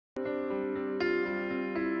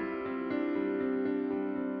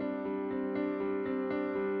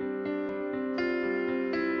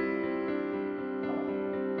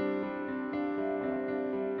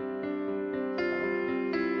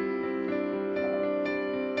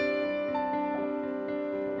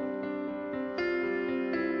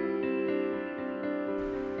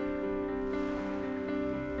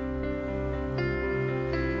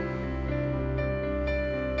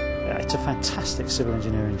It's a fantastic civil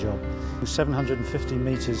engineering job. 750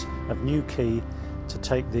 metres of new quay to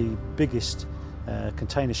take the biggest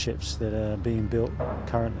container ships that are being built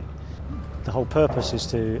currently. The whole purpose is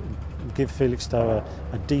to give Felixstowe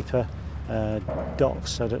a deeper dock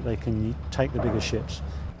so that they can take the bigger ships.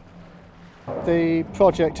 The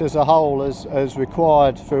project as a whole has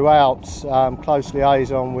required throughout close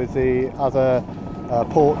liaison with the other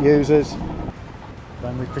port users.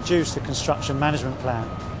 When we produced the construction management plan,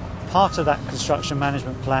 part of that construction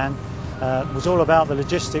management plan was all about the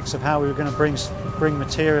logistics of how we were going to bring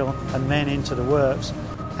material and men into the works,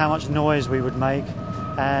 how much noise we would make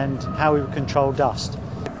and how we would control dust.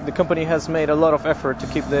 The company has made a lot of effort to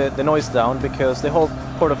keep the noise down because the whole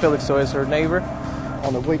Port of Felixstowe is our neighbour.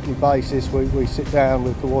 On a weekly basis we sit down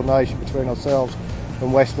with coordination between ourselves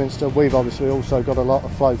and Westminster. We've obviously also got a lot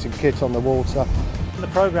of floating kit on the water. The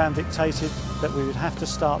programme dictated that we would have to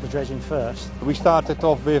start the dredging first. We started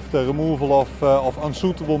off with the removal of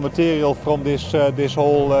unsuitable material from this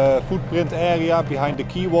whole footprint area behind the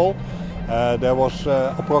quay wall. There was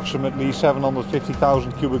approximately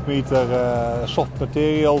 750,000 cubic metre soft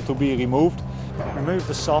material to be removed. Removed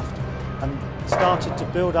the soft and started to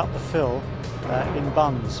build up the fill in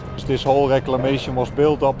bunds. This whole reclamation was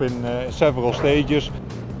built up in several stages.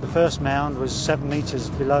 The first mound was 7 metres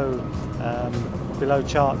below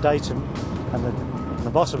chart datum, and the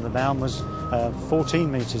bottom of the mound was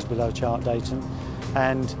 14 metres below chart datum.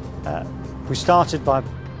 And we started by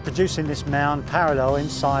producing this mound parallel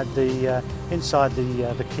inside the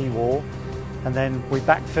quay wall, and then we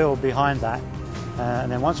backfilled behind that.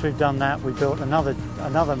 And then once we've done that, we built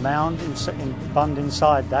another mound bund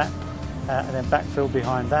inside that, and then backfilled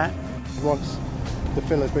behind that. Once the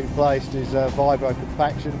fill has been placed is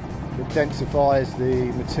vibro-compaction. It densifies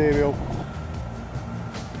the material.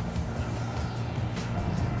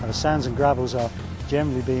 Now, the sands and gravels are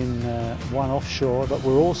generally being won offshore, but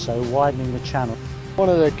we're also widening the channel. One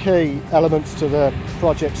of the key elements to the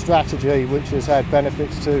project strategy, which has had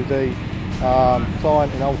benefits to the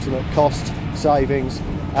client in ultimate cost savings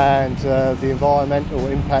and the environmental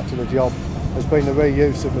impact of the job, has been the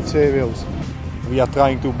reuse of materials. We are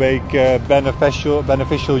trying to make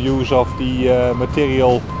beneficial use of the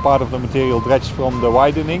part of the material dredged from the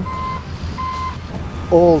widening.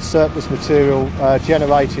 All surplus material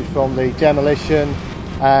generated from the demolition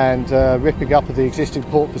and ripping up of the existing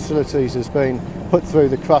port facilities has been put through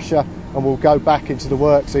the crusher and will go back into the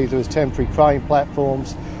works either as temporary crane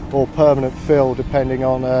platforms or permanent fill depending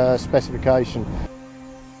on specification.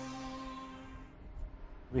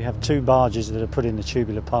 We have 2 barges that are putting the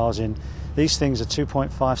tubular piles in. These things are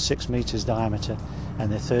 2.56 metres diameter and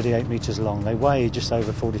they're 38 metres long. They weigh just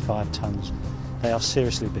over 45 tonnes. They are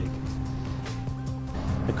seriously big.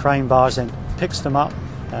 The crane barge then picks them up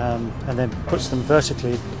and then puts them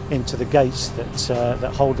vertically into the gates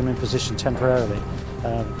that hold them in position temporarily.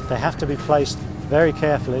 They have to be placed very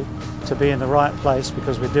carefully to be in the right place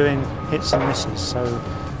because we're doing hits and misses. So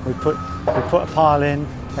we put a pile in,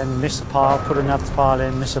 then miss a pile, put another pile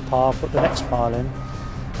in, miss a pile, put the next pile in,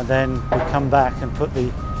 and then we come back and put the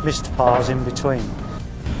missed piles in between.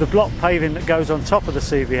 The block paving that goes on top of the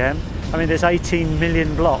CBM, I mean there's 18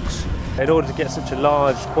 million blocks. In order to get such a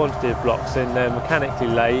large quantity of blocks in, they're mechanically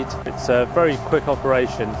laid. It's a very quick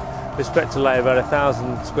operation. We expect to lay about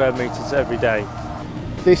 1,000 square metres every day.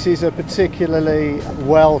 This is a particularly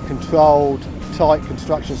well-controlled, tight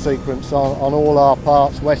construction sequence on all our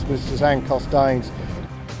parts, Westminster's and Costain's.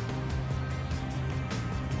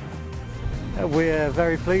 We're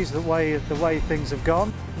very pleased with the way things have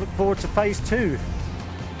gone. Look forward to phase 2.